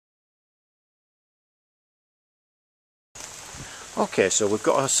Okay, so we've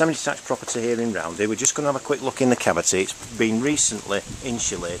got a semi-detached property here in Roundy. We're just going to have a quick look in the cavity. It's been recently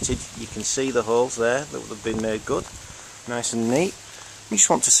insulated. You can see the holes there that have been made good, nice and neat. We just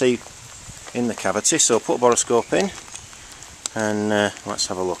want to see in the cavity, so put a boroscope in and let's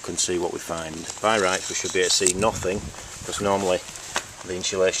have a look and see what we find. By rights we should be able to see nothing, because normally the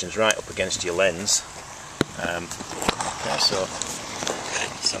insulation's right up against your lens. Okay, so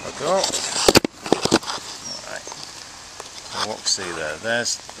let's have a go. Alright, so what we see there,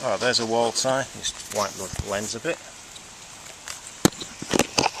 there's a wall tie. Just wipe the lens a bit.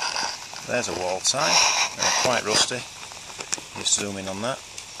 There's a wall tie, quite rusty. Just zoom in on that.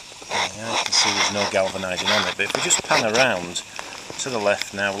 Yeah, you can see there's no galvanising on it, but if we just pan around to the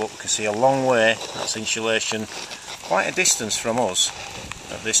left now, look, we can see a long way, that's insulation, quite a distance from us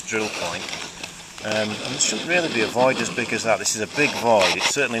at this drill point. And there shouldn't really be a void as big as that. This is a big void. It's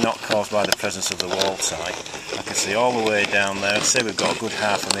certainly not caused by the presence of the wall tie. I can see all the way down there. I'd say we've got a good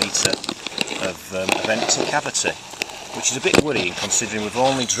half a metre of empty cavity, which is a bit worrying considering we've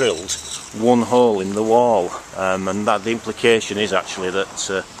only drilled one hole in the wall, and that the implication is actually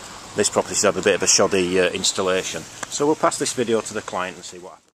that this property's had a bit of a shoddy installation. So we'll pass this video to the client and see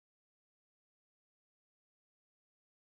what happens.